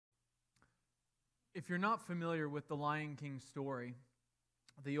If you're not familiar with the Lion King story,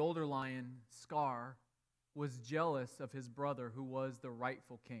 the older lion, Scar, was jealous of his brother who was the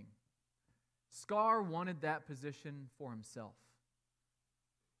rightful king. Scar wanted that position for himself.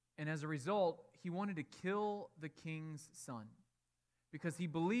 And as a result, he wanted to kill the king's son because he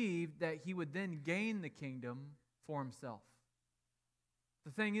believed that he would then gain the kingdom for himself.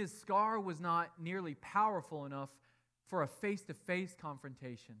 The thing is, Scar was not nearly powerful enough for a face-to-face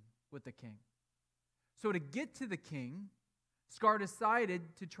confrontation with the king. So to get to the king, Scar decided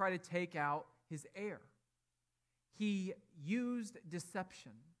to try to take out his heir. He used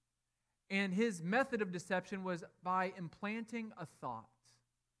deception. And his method of deception was by implanting a thought.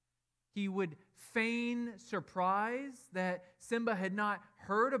 He would feign surprise that Simba had not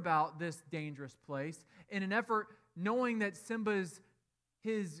heard about this dangerous place in an effort knowing that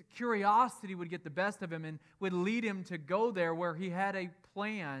his curiosity would get the best of him and would lead him to go there where he had a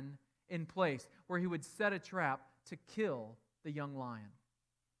plan in place, where he would set a trap to kill the young lion.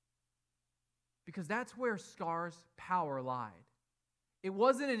 Because that's where Scar's power lied. It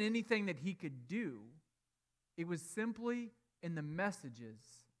wasn't in anything that he could do. It was simply in the messages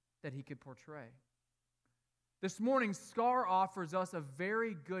that he could portray. This morning, Scar offers us a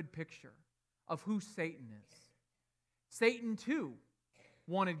very good picture of who Satan is. Satan, too,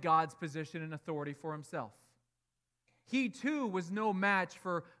 wanted God's position and authority for himself. He, too, was no match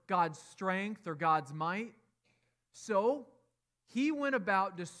for God's strength or God's might. So, he went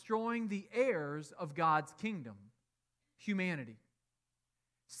about destroying the heirs of God's kingdom, humanity.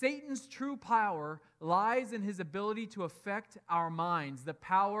 Satan's true power lies in his ability to affect our minds, the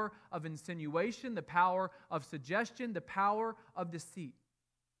power of insinuation, the power of suggestion, the power of deceit.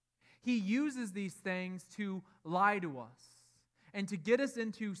 He uses these things to lie to us and to get us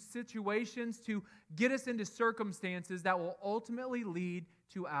into situations, to get us into circumstances that will ultimately lead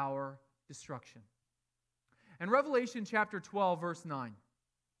to our destruction. In Revelation chapter 12, verse 9,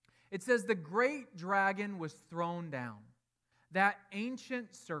 it says, "The great dragon was thrown down, that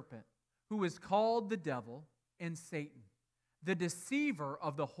ancient serpent who is called the devil and Satan, the deceiver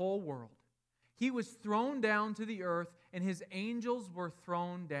of the whole world. He was thrown down to the earth, and his angels were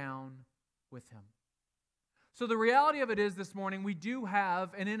thrown down with him." So the reality of it is this morning, we do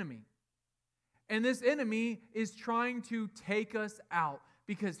have an enemy. And this enemy is trying to take us out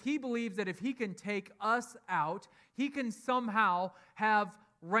because he believes that if he can take us out, he can somehow have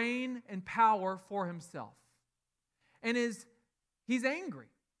reign and power for himself. And he's angry.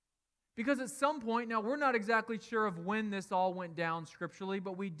 Because at some point, now we're not exactly sure of when this all went down scripturally,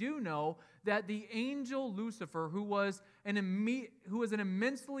 but we do know that the angel Lucifer, who was an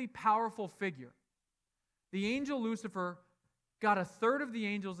immensely powerful figure, the angel Lucifer got a third of the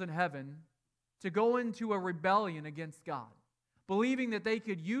angels in heaven to go into a rebellion against God, believing that they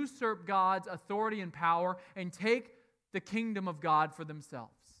could usurp God's authority and power and take the kingdom of God for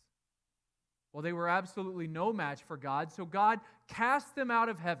themselves. Well, they were absolutely no match for God, so God cast them out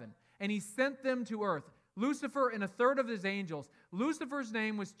of heaven, and he sent them to earth. Lucifer and a third of his angels. Lucifer's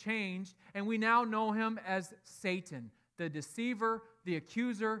name was changed, and we now know him as Satan, the deceiver, the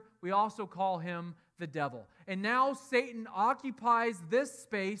accuser. We also call him the devil. And now Satan occupies this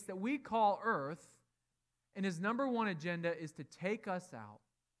space that we call earth, and his number one agenda is to take us out,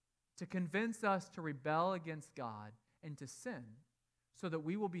 to convince us to rebel against God and to sin, so that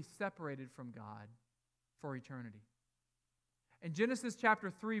we will be separated from God for eternity. In Genesis chapter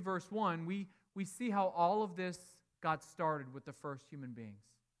 3, verse 1, we see how all of this got started with the first human beings.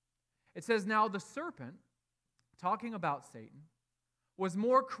 It says, "Now the serpent," talking about Satan, "was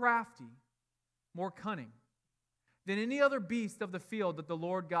more crafty, more cunning than any other beast of the field that the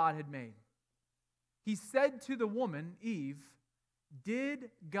Lord God had made. He said to the woman, Eve,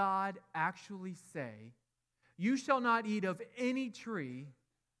 'Did God actually say, you shall not eat of any tree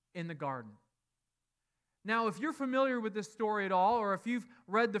in the garden?'" Now, if you're familiar with this story at all, or if you've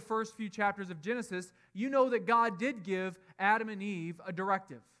read the first few chapters of Genesis, you know that God did give Adam and Eve a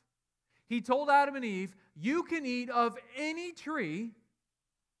directive. He told Adam and Eve, "You can eat of any tree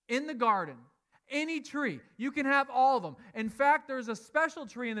in the garden. Any tree. You can have all of them. In fact, there's a special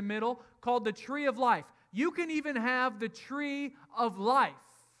tree in the middle called the tree of life. You can even have the tree of life.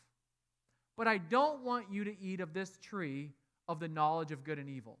 But I don't want you to eat of this tree of the knowledge of good and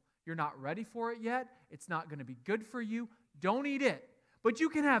evil. You're not ready for it yet. It's not going to be good for you. Don't eat it. But you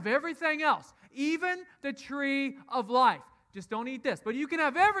can have everything else, even the tree of life. Just don't eat this. But you can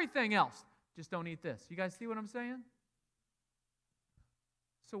have everything else. Just don't eat this." You guys see what I'm saying?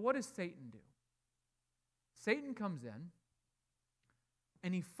 So what does Satan do? Satan comes in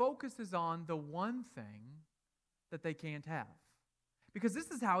and he focuses on the one thing that they can't have. Because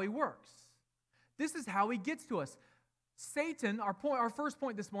this is how he works. This is how he gets to us. Satan, our first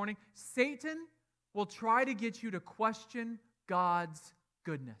point this morning, Satan will try to get you to question God's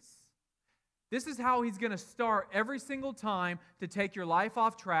goodness. This is how he's going to start every single time to take your life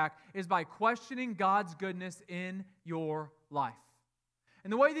off track, is by questioning God's goodness in your life.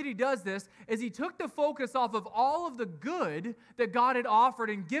 And the way that he does this is he took the focus off of all of the good that God had offered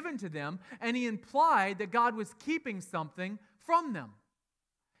and given to them, and he implied that God was keeping something from them.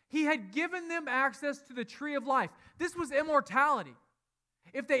 He had given them access to the tree of life. This was immortality.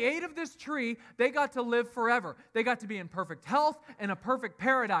 If they ate of this tree, they got to live forever. They got to be in perfect health and a perfect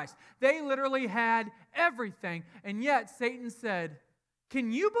paradise. They literally had everything. And yet Satan said,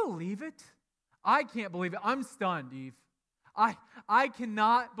 "Can you believe it? I can't believe it. I'm stunned, Eve. I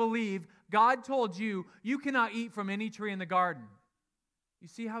cannot believe God told you you cannot eat from any tree in the garden." You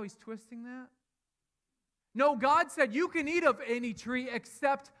see how he's twisting that? No, God said you can eat of any tree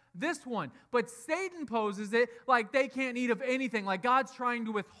except this one. But Satan poses it like they can't eat of anything, like God's trying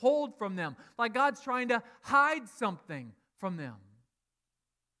to withhold from them, like God's trying to hide something from them.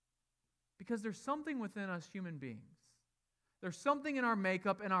 Because there's something within us human beings. There's something in our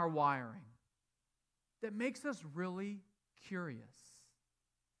makeup and our wiring that makes us really curious.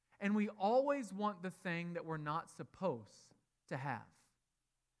 And we always want the thing that we're not supposed to have.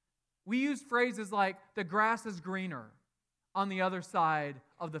 We use phrases like, the grass is greener on the other side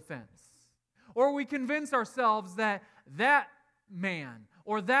of the fence. Or we convince ourselves that that man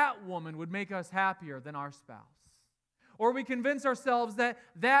or that woman would make us happier than our spouse. Or we convince ourselves that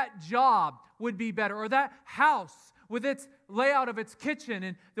that job would be better, or that house with its layout of its kitchen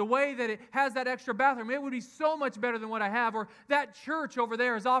and the way that it has that extra bathroom, it would be so much better than what I have. Or that church over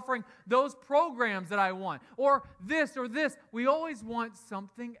there is offering those programs that I want. Or this or this. We always want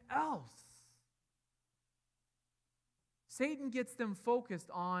something else. Satan gets them focused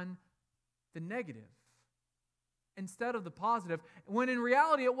on the negative instead of the positive, when in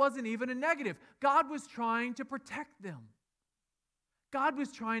reality it wasn't even a negative. God was trying to protect them. God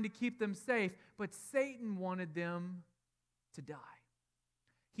was trying to keep them safe, but Satan wanted them to die.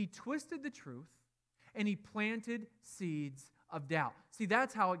 He twisted the truth, and he planted seeds of doubt. See,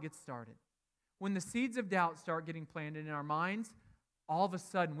 that's how it gets started. When the seeds of doubt start getting planted in our minds, all of a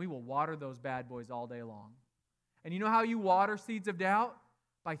sudden we will water those bad boys all day long. And you know how you water seeds of doubt?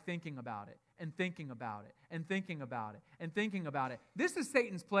 By thinking about it, and thinking about it, and thinking about it, and thinking about it. This is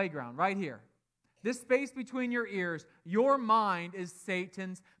Satan's playground right here. This space between your ears, your mind, is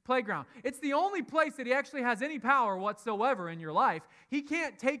Satan's playground. It's the only place that he actually has any power whatsoever in your life. He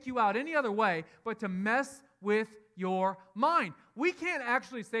can't take you out any other way but to mess with your mind. We can't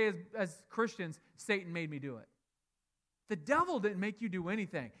actually say as Christians, Satan made me do it. The devil didn't make you do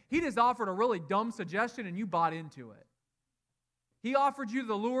anything. He just offered a really dumb suggestion and you bought into it. He offered you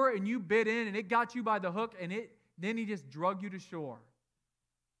the lure and you bit in and it got you by the hook, and then he just drug you to shore.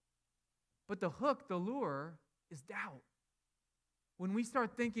 But the hook, the lure, is doubt. When we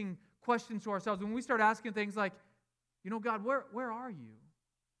start thinking questions to ourselves, when we start asking things like, God, where are you?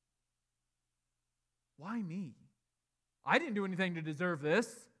 Why me? I didn't do anything to deserve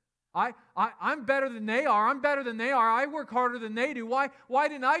this. I'm better than they are. I'm better than they are. I work harder than they do. Why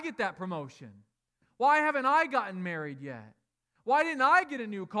didn't I get that promotion? Why haven't I gotten married yet? Why didn't I get a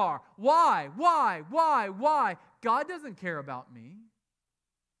new car? Why? God doesn't care about me.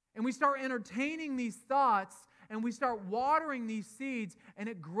 And we start entertaining these thoughts, and we start watering these seeds, and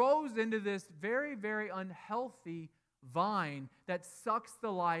it grows into this very, very unhealthy vine that sucks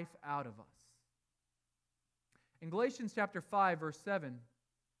the life out of us. In Galatians chapter 5, verse 7,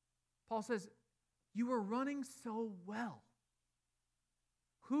 Paul says, "You were running so well.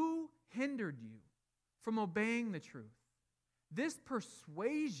 Who hindered you from obeying the truth? This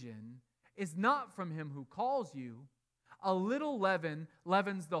persuasion is not from him who calls you. A little leaven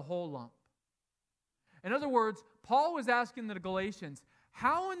leavens the whole lump." In other words, Paul was asking the Galatians,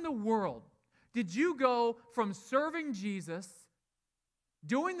 how in the world did you go from serving Jesus,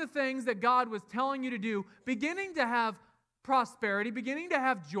 doing the things that God was telling you to do, beginning to have prosperity, beginning to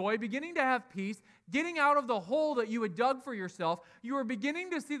have joy, beginning to have peace, getting out of the hole that you had dug for yourself, you were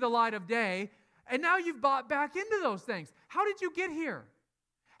beginning to see the light of day, and now you've bought back into those things. How did you get here?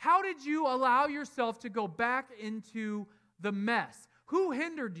 How did you allow yourself to go back into the mess? Who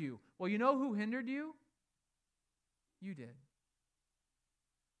hindered you? Well, you know who hindered you? You did.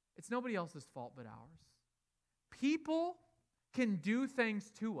 It's nobody else's fault but ours. People can do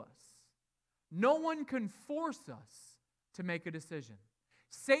things to us. No one can force us to make a decision.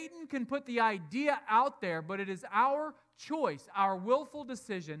 Satan can put the idea out there, but it is our choice, our willful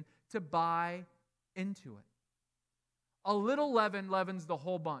decision to buy into it. A little leaven leavens the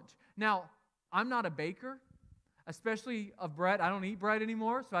whole bunch. Now, I'm not a baker, especially of bread. I don't eat bread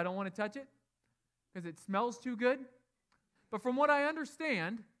anymore, so I don't want to touch it because it smells too good. But from what I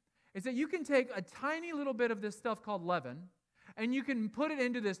understand is that you can take a tiny little bit of this stuff called leaven, and you can put it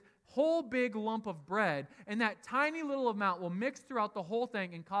into this whole big lump of bread, and that tiny little amount will mix throughout the whole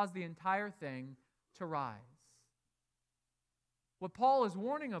thing and cause the entire thing to rise. What Paul is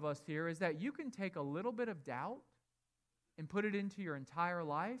warning of us here is that you can take a little bit of doubt and put it into your entire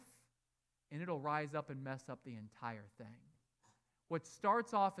life, and it'll rise up and mess up the entire thing. What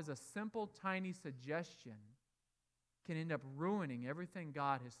starts off as a simple, tiny suggestion can end up ruining everything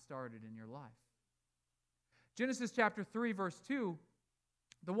God has started in your life. Genesis chapter 3, verse 2,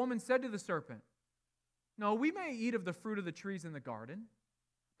 the woman said to the serpent, "No, we may eat of the fruit of the trees in the garden,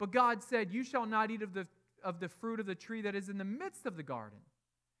 but God said, 'You shall not eat of the fruit of the tree that is in the midst of the garden.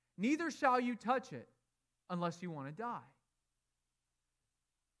 Neither shall you touch it unless you want to die.'"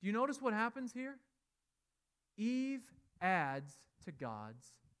 Do you notice what happens here? Eve adds to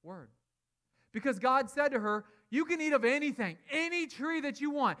God's word. Because God said to her, "You can eat of anything, any tree that you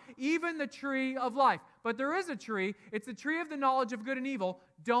want, even the tree of life. But there is a tree, it's the tree of the knowledge of good and evil.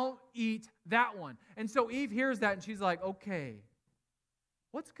 Don't eat that one." And so Eve hears that and she's like, "Okay,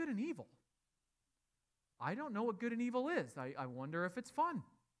 what's good and evil? I don't know what good and evil is. I wonder if it's fun.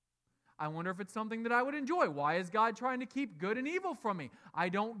 I wonder if it's something that I would enjoy. Why is God trying to keep good and evil from me? I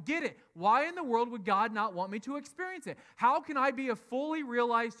don't get it. Why in the world would God not want me to experience it? How can I be a fully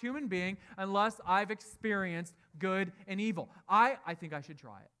realized human being unless I've experienced good and evil? I think I should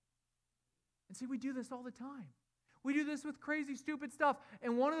try it." And see, we do this all the time. We do this with crazy, stupid stuff.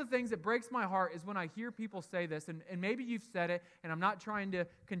 And one of the things that breaks my heart is when I hear people say this, and maybe you've said it, and I'm not trying to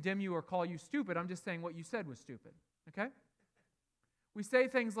condemn you or call you stupid. I'm just saying what you said was stupid, okay? We say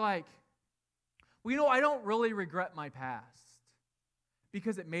things like, "Well, I don't really regret my past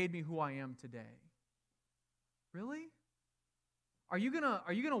because it made me who I am today." Really? Are you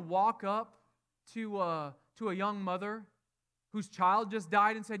gonna walk up to a young mother whose child just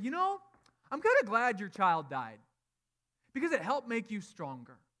died and said, "I'm kind of glad your child died because it helped make you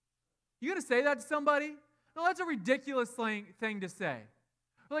stronger"? You gonna say that to somebody? No, that's a ridiculous thing to say.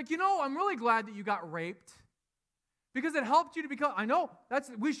 Like, "I'm really glad that you got raped because it helped you to become," I know,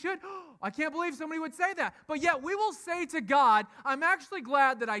 we should. I can't believe somebody would say that. But yet we will say to God, "I'm actually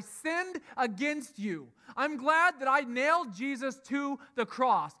glad that I sinned against you. I'm glad that I nailed Jesus to the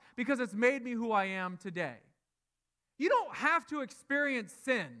cross because it's made me who I am today." You don't have to experience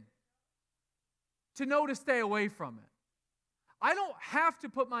sin to know to stay away from it. I don't have to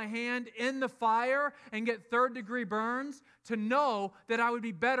put my hand in the fire and get third-degree burns to know that I would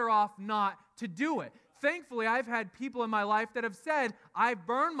be better off not to do it. Thankfully, I've had people in my life that have said, "I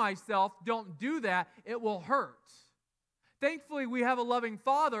burned myself, don't do that, it will hurt." Thankfully, we have a loving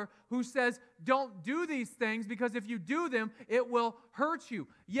Father who says, "Don't do these things because if you do them, it will hurt you."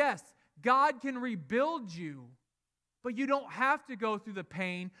 Yes, God can rebuild you, but you don't have to go through the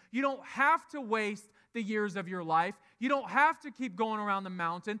pain. You don't have to waste the years of your life. You don't have to keep going around the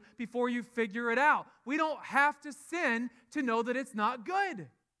mountain before you figure it out. We don't have to sin to know that it's not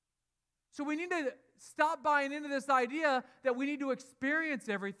good. So we need to stop buying into this idea that we need to experience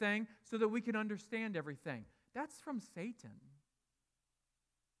everything so that we can understand everything. That's from Satan.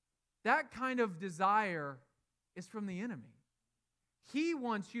 That kind of desire is from the enemy. He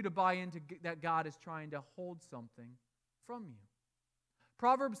wants you to buy into that God is trying to hold something from you.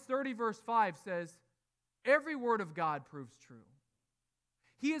 Proverbs 30 verse 5 says, "Every word of God proves true.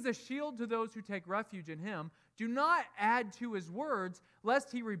 He is a shield to those who take refuge in him. Do not add to his words,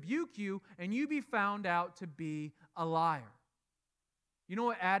 lest he rebuke you and you be found out to be a liar." You know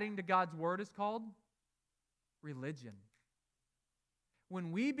what adding to God's word is called? Religion.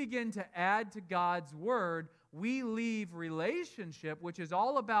 When we begin to add to God's word, we leave relationship, which is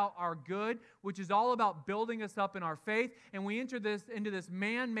all about our good, which is all about building us up in our faith, and we enter into this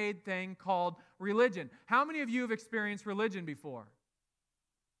man-made thing called religion. How many of you have experienced religion before?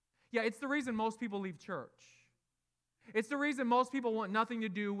 Yeah, it's the reason most people leave church. It's the reason most people want nothing to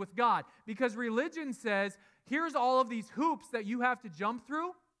do with God. Because religion says, here's all of these hoops that you have to jump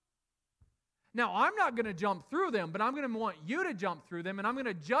through. Now, I'm not going to jump through them, but I'm going to want you to jump through them, and I'm going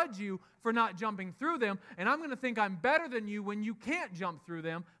to judge you for not jumping through them, and I'm going to think I'm better than you when you can't jump through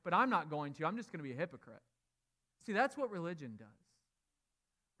them, but I'm not going to. I'm just going to be a hypocrite. See, that's what religion does.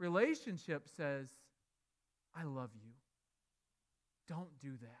 Relationship says, "I love you. Don't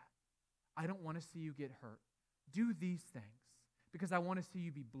do that. I don't want to see you get hurt. Do these things because I want to see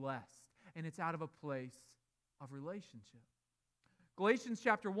you be blessed." And it's out of a place of relationship. Galatians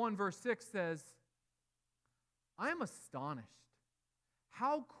chapter 1 verse 6 says, "I am astonished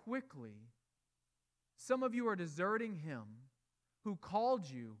how quickly Some of you are deserting Him who called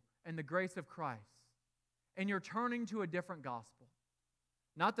you in the grace of Christ, and you're turning to a different gospel.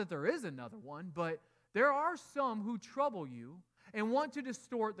 Not that there is another one, but there are some who trouble you and want to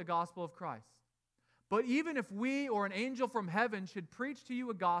distort the gospel of Christ. But even if we or an angel from heaven should preach to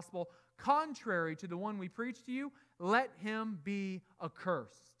you a gospel contrary to the one we preach to you, let him be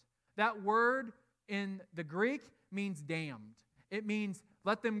accursed. That word in the Greek means damned. It means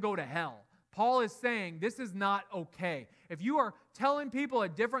let them go to hell. Paul is saying this is not okay. If you are telling people a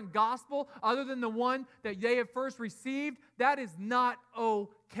different gospel other than the one that they have first received, that is not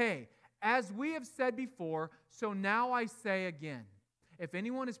okay. As we have said before, so now I say again, if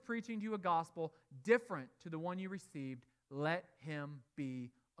anyone is preaching to you a gospel different to the one you received, let him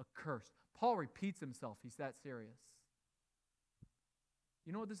be accursed. Paul repeats himself. He's that serious.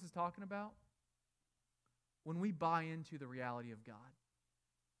 You know what this is talking about? When we buy into the reality of God,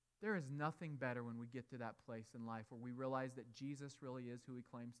 there is nothing better when we get to that place in life where we realize that Jesus really is who He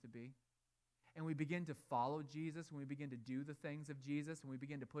claims to be. And we begin to follow Jesus, and we begin to do the things of Jesus, and we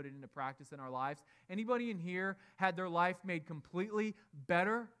begin to put it into practice in our lives. Anybody in here had their life made completely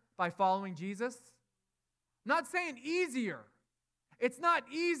better by following Jesus? I'm not saying easier. It's not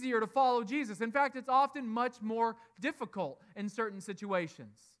easier to follow Jesus. In fact, it's often much more difficult in certain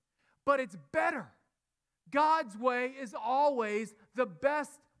situations. But it's better. God's way is always the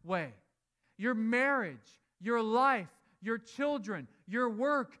best way. Your marriage, your life, your children, your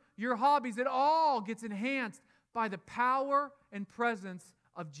work, your hobbies, it all gets enhanced by the power and presence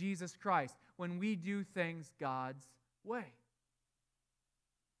of Jesus Christ when we do things God's way.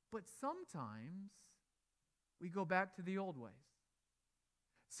 But sometimes we go back to the old ways.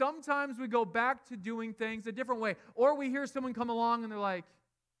 Sometimes we go back to doing things a different way. Or we hear someone come along and they're like,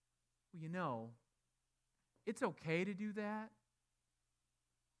 well, you know, it's okay to do that,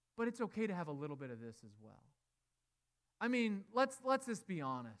 but it's okay to have a little bit of this as well. I mean, let's just be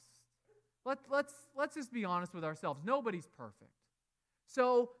honest. Let's just be honest with ourselves. Nobody's perfect.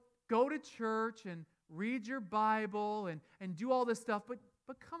 So go to church and read your Bible and do all this stuff, but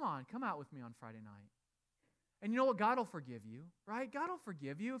come out with me on Friday night. And you know what? God will forgive you, right? God will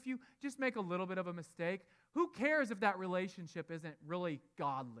forgive you if you just make a little bit of a mistake. Who cares if that relationship isn't really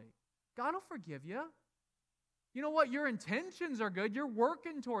godly? God will forgive you. You know what? Your intentions are good. You're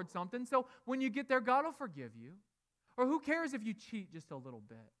working towards something. So when you get there, God will forgive you. Or who cares if you cheat just a little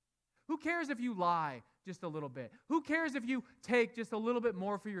bit? Who cares if you lie just a little bit? Who cares if you take just a little bit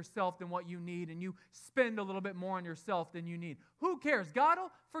more for yourself than what you need and you spend a little bit more on yourself than you need? Who cares? God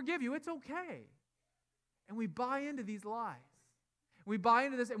will forgive you. It's okay. And we buy into these lies. We buy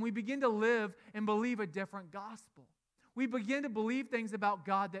into this and we begin to live and believe a different gospel. We begin to believe things about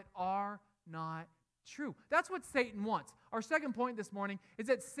God that are not true. That's what Satan wants. Our second point this morning is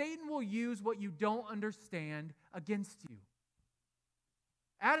that Satan will use what you don't understand against you.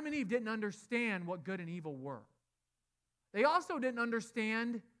 Adam and Eve didn't understand what good and evil were. They also didn't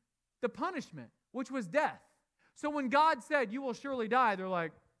understand the punishment, which was death. So when God said, you will surely die, they're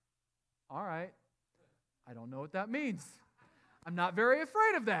like, all right, I don't know what that means. I'm not very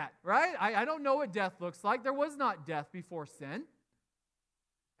afraid of that, right? I don't know what death looks like. There was not death before sin.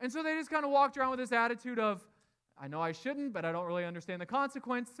 And so they just kind of walked around with this attitude of, I know I shouldn't, but I don't really understand the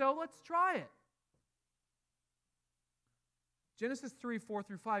consequence, so let's try it. Genesis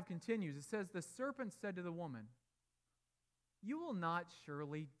 3:4-5 continues. It says, the serpent said to the woman, you will not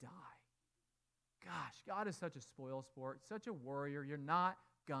surely die. Gosh, God is such a spoil sport, such a warrior. You're not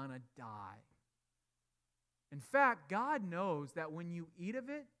gonna die. In fact, God knows that when you eat of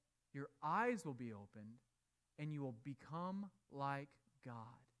it, your eyes will be opened and you will become like God,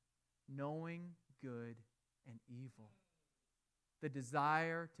 knowing good and evil. The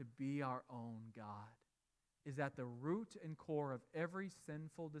desire to be our own God is at the root and core of every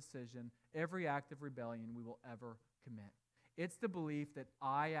sinful decision, every act of rebellion we will ever commit. It's the belief that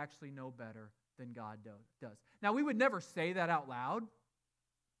I actually know better than God does. Now, we would never say that out loud,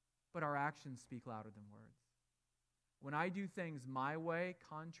 but our actions speak louder than words. When I do things my way,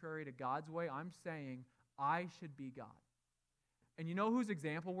 contrary to God's way, I'm saying I should be God. And you know whose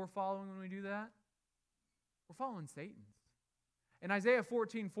example we're following when we do that? We're following Satan's. In Isaiah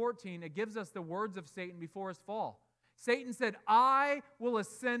 14:14, it gives us the words of Satan before his fall. Satan said, I will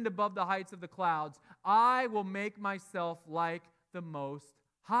ascend above the heights of the clouds. I will make myself like the Most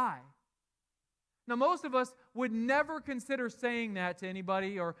High. Now, most of us would never consider saying that to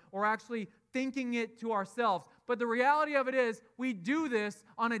anybody or actually thinking it to ourselves. But the reality of it is, we do this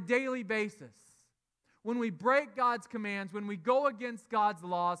on a daily basis. When we break God's commands, when we go against God's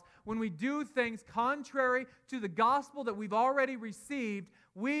laws, when we do things contrary to the gospel that we've already received,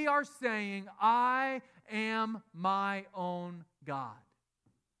 We are saying, I am my own God,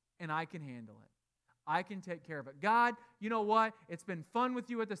 and I can handle it. I can take care of it. God, you know what? It's been fun with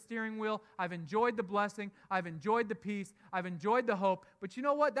you at the steering wheel. I've enjoyed the blessing. I've enjoyed the peace. I've enjoyed the hope. But you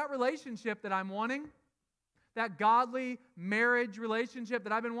know what? That relationship that I'm wanting, that godly marriage relationship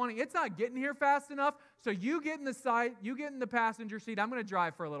that I've been wanting, it's not getting here fast enough. So you get in the side, you get in the passenger seat. I'm going to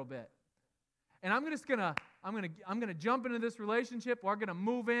drive for a little bit. And I'm going to jump into this relationship. We're going to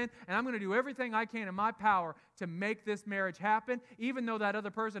move in, and I'm going to do everything I can in my power to make this marriage happen. Even though that other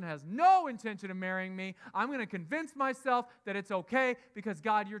person has no intention of marrying me, I'm going to convince myself that it's okay because,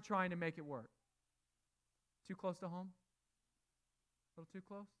 God, you're trying to make it work. Too close to home? A little too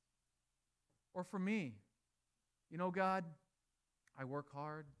close? Or for me, you know, God, I work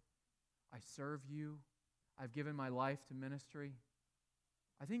hard. I serve you. I've given my life to ministry.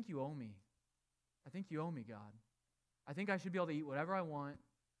 I think you owe me. I think you owe me, God. I think I should be able to eat whatever I want,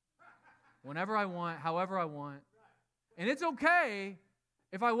 whenever I want, however I want. And it's okay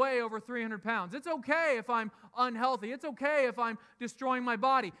if I weigh over 300 pounds. It's okay if I'm unhealthy. It's okay if I'm destroying my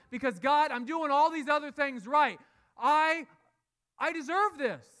body. Because, God, I'm doing all these other things right. I deserve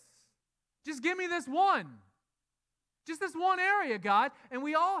this. Just give me this one. Just this one area, God. And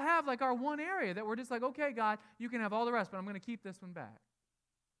we all have like our one area that we're just like, okay, God, you can have all the rest, but I'm going to keep this one back.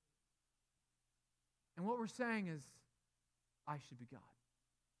 And what we're saying is, I should be God.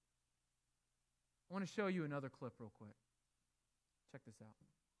 I want to show you another clip real quick. Check this out.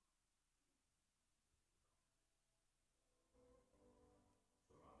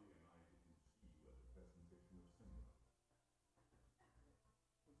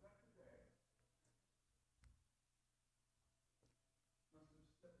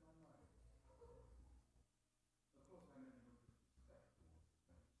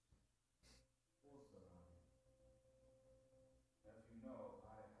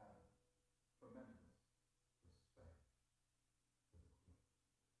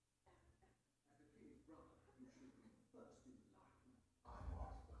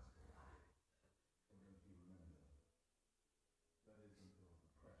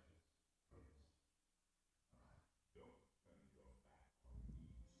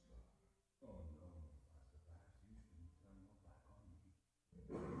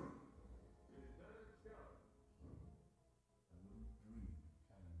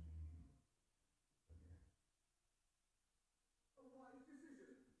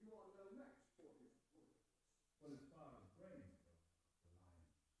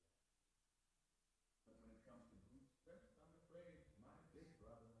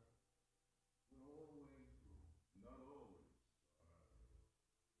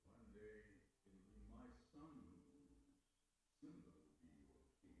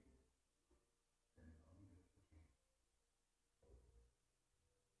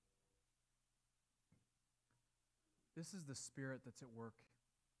 This is the spirit that's at work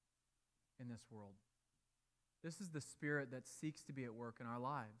in this world. This is the spirit that seeks to be at work in our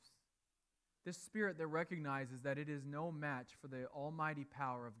lives. This spirit that recognizes that it is no match for the almighty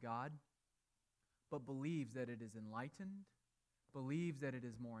power of God, but believes that it is enlightened, believes that it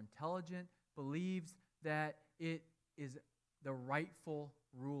is more intelligent, believes that it is the rightful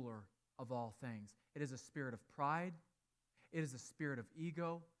ruler of all things. It is a spirit of pride. It is a spirit of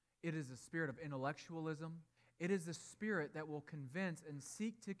ego. It is a spirit of intellectualism. It is a spirit that will convince and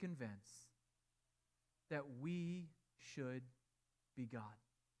seek to convince that we should be God.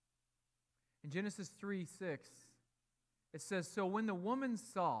 In Genesis 3:6, it says, "So when the woman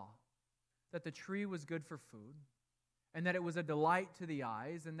saw that the tree was good for food, and that it was a delight to the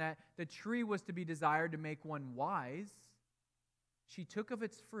eyes, and that the tree was to be desired to make one wise, she took of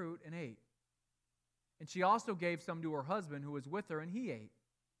its fruit and ate. And she also gave some to her husband who was with her, and he ate.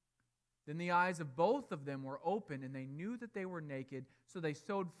 Then the eyes of both of them were opened, and they knew that they were naked, so they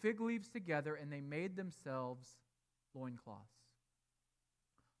sewed fig leaves together, and they made themselves loincloths."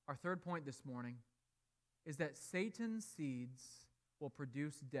 Our third point this morning is that Satan's seeds will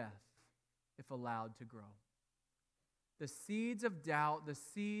produce death if allowed to grow. The seeds of doubt, the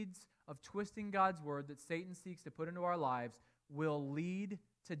seeds of twisting God's word that Satan seeks to put into our lives will lead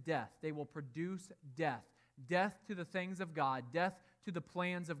to death. They will produce death. Death to the things of God, death to the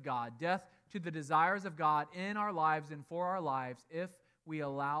plans of God, death to the desires of God in our lives and for our lives if we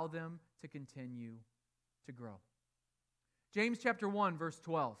allow them to continue to grow. James chapter 1, verse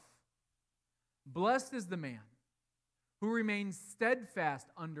 12. "Blessed is the man who remains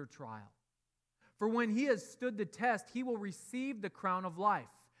steadfast under trial. For when he has stood the test, he will receive the crown of life,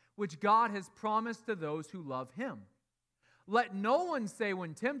 which God has promised to those who love him. Let no one say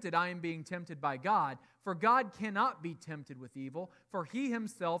when tempted, I am being tempted by God, for God cannot be tempted with evil, for he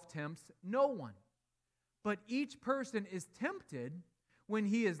himself tempts no one. But each person is tempted when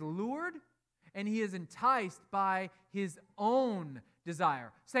he is lured and he is enticed by his own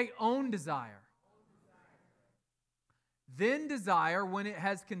desire. Say, own desire. Then desire, when it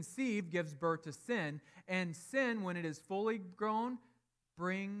has conceived, gives birth to sin, and sin, when it is fully grown,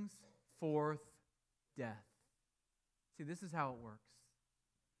 brings forth death. See, this is how it works.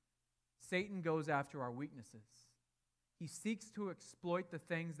 Satan goes after our weaknesses. He seeks to exploit the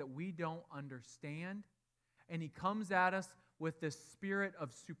things that we don't understand, and he comes at us with this spirit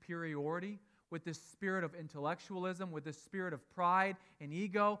of superiority, with this spirit of intellectualism, with this spirit of pride and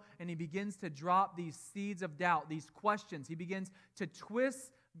ego, and he begins to drop these seeds of doubt, these questions. He begins to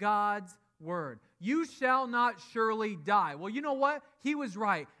twist God's word. You shall not surely die. Well, you know what? He was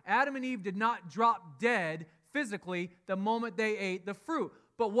right. Adam and Eve did not drop dead physically the moment they ate the fruit.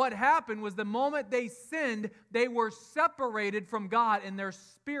 But what happened was the moment they sinned, they were separated from God and their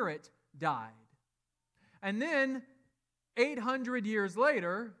spirit died. And then 800 years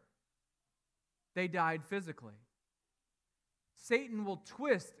later, they died physically. Satan will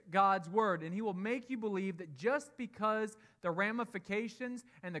twist God's word, and he will make you believe that just because the ramifications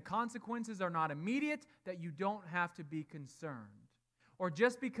and the consequences are not immediate, that you don't have to be concerned. Or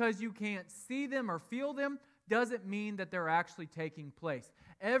just because you can't see them or feel them doesn't mean that they're actually taking place.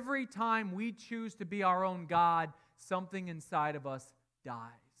 Every time we choose to be our own God, something inside of us dies.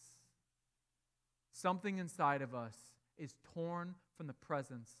 Something inside of us is torn from the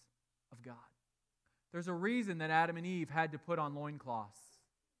presence of God. There's a reason that Adam and Eve had to put on loincloths.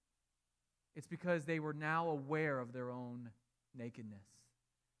 It's because they were now aware of their own nakedness.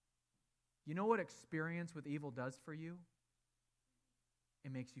 You know what experience with evil does for you?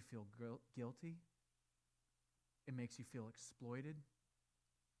 It makes you feel guilty. It makes you feel exploited.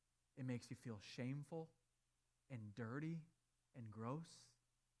 It makes you feel shameful and dirty and gross.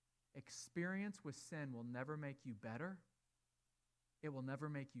 Experience with sin will never make you better. It will never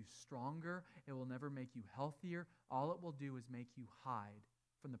make you stronger. It will never make you healthier. All it will do is make you hide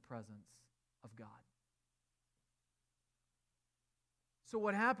from the presence of God. So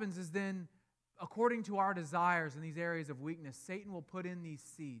what happens is then, according to our desires in these areas of weakness, Satan will put in these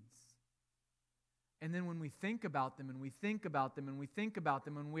seeds. And then when we think about them, and we think about them, and we think about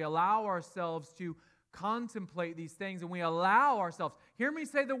them, and we allow ourselves to contemplate these things, and we allow ourselves, hear me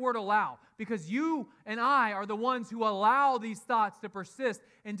say the word allow, because you and I are the ones who allow these thoughts to persist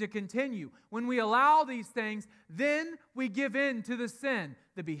and to continue. When we allow these things, then we give in to the sin,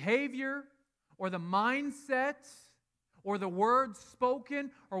 the behavior, or the mindset, or the words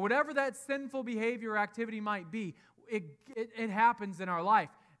spoken, or whatever that sinful behavior or activity might be. It happens in our life.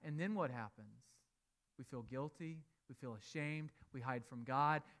 And then what happens? We feel guilty, we feel ashamed, we hide from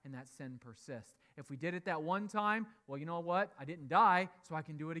God, and that sin persists. If we did it that one time, well, you know what? I didn't die, so I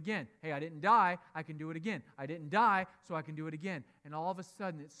can do it again. Hey, I didn't die, I can do it again. I didn't die, so I can do it again. And all of a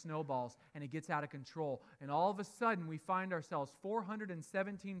sudden, it snowballs, and it gets out of control. And all of a sudden, we find ourselves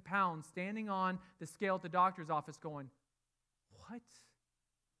 417 pounds standing on the scale at the doctor's office going, what?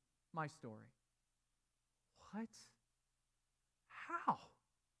 My story. What? How?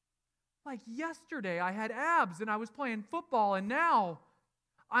 Like yesterday, I had abs, and I was playing football, and now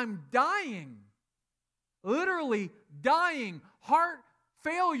I'm dying. Literally dying. Heart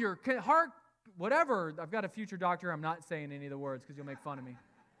failure. Heart, whatever. I've got a future doctor. I'm not saying any of the words because you'll make fun of me.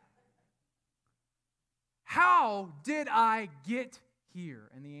 How did I get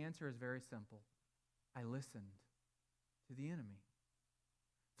here? And the answer is very simple. I listened to the enemy.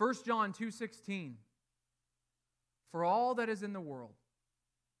 1 John 2:16. For all that is in the world,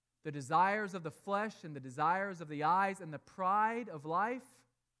 the desires of the flesh and the desires of the eyes and the pride of life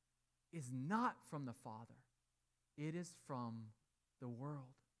is not from the Father. It is from the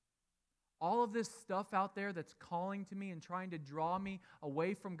world. All of this stuff out there that's calling to me and trying to draw me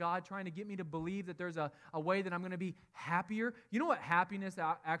away from God, trying to get me to believe that there's a way that I'm going to be happier. You know what happiness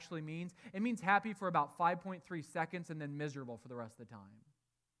actually means? It means happy for about 5.3 seconds and then miserable for the rest of the time.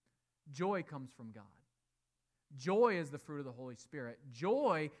 Joy comes from God. Joy is the fruit of the Holy Spirit.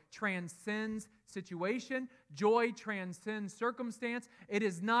 Joy transcends situation. Joy transcends circumstance. It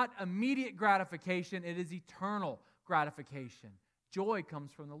is not immediate gratification. It is eternal gratification. Joy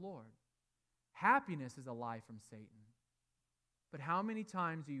comes from the Lord. Happiness is a lie from Satan. But how many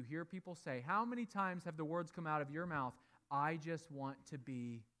times do you hear people say, how many times have the words come out of your mouth, I just want to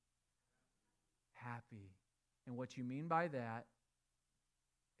be happy? And what you mean by that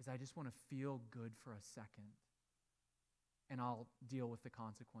is I just want to feel good for a second. And I'll deal with the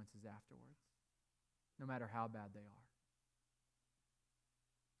consequences afterwards, no matter how bad they are.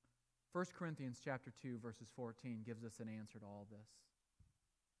 1 Corinthians chapter 2, verses 14 gives us an answer to all this.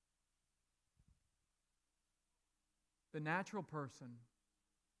 The natural person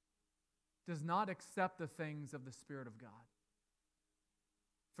does not accept the things of the Spirit of God,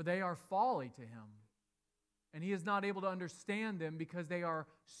 for they are folly to him, and he is not able to understand them because they are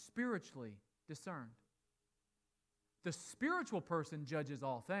spiritually discerned. The spiritual person judges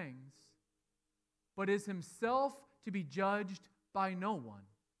all things, but is himself to be judged by no one.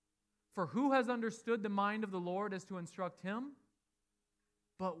 For who has understood the mind of the Lord as to instruct him?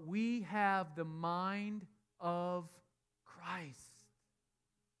 But we have the mind of Christ.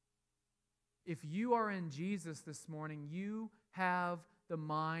 If you are in Jesus this morning, you have the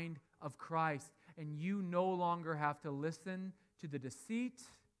mind of Christ, and you no longer have to listen to the deceit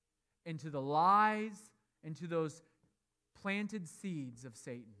and to the lies and to those planted seeds of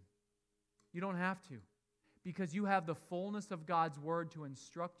Satan. You don't have to, because you have the fullness of God's Word to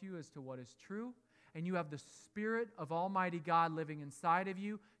instruct you as to what is true, and you have the Spirit of Almighty God living inside of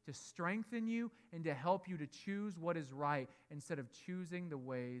you to strengthen you and to help you to choose what is right instead of choosing the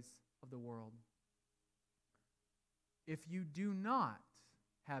ways of the world. If you do not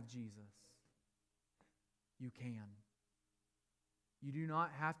have Jesus, you can. You do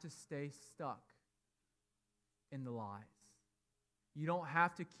not have to stay stuck in the lies. You don't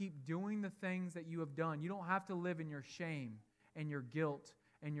have to keep doing the things that you have done. You don't have to live in your shame and your guilt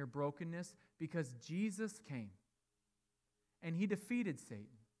and your brokenness, because Jesus came and He defeated Satan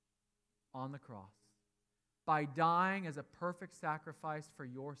on the cross by dying as a perfect sacrifice for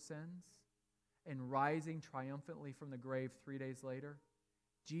your sins and rising triumphantly from the grave 3 days later.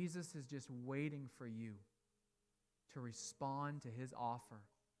 Jesus is just waiting for you to respond to His offer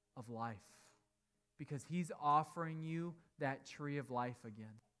of life, because He's offering you that tree of life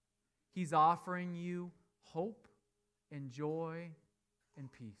again. He's offering you hope and joy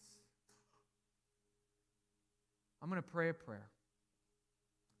and peace. I'm going to pray a prayer,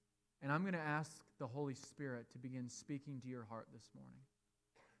 and I'm going to ask the Holy Spirit to begin speaking to your heart this morning,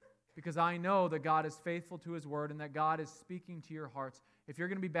 because I know that God is faithful to His Word and that God is speaking to your hearts. If you're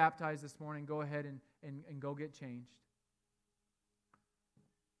going to be baptized this morning, go ahead and go get changed.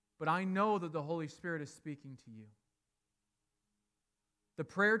 But I know that the Holy Spirit is speaking to you. The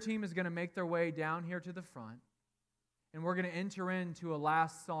prayer team is going to make their way down here to the front, and we're going to enter into a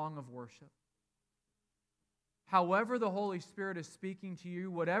last song of worship. However the Holy Spirit is speaking to you,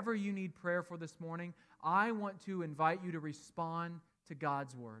 whatever you need prayer for this morning, I want to invite you to respond to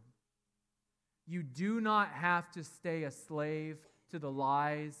God's Word. You do not have to stay a slave to the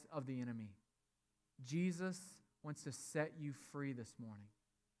lies of the enemy. Jesus wants to set you free this morning.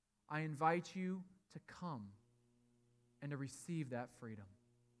 I invite you to come and to receive that freedom.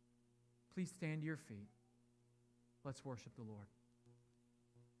 Please stand to your feet. Let's worship the Lord.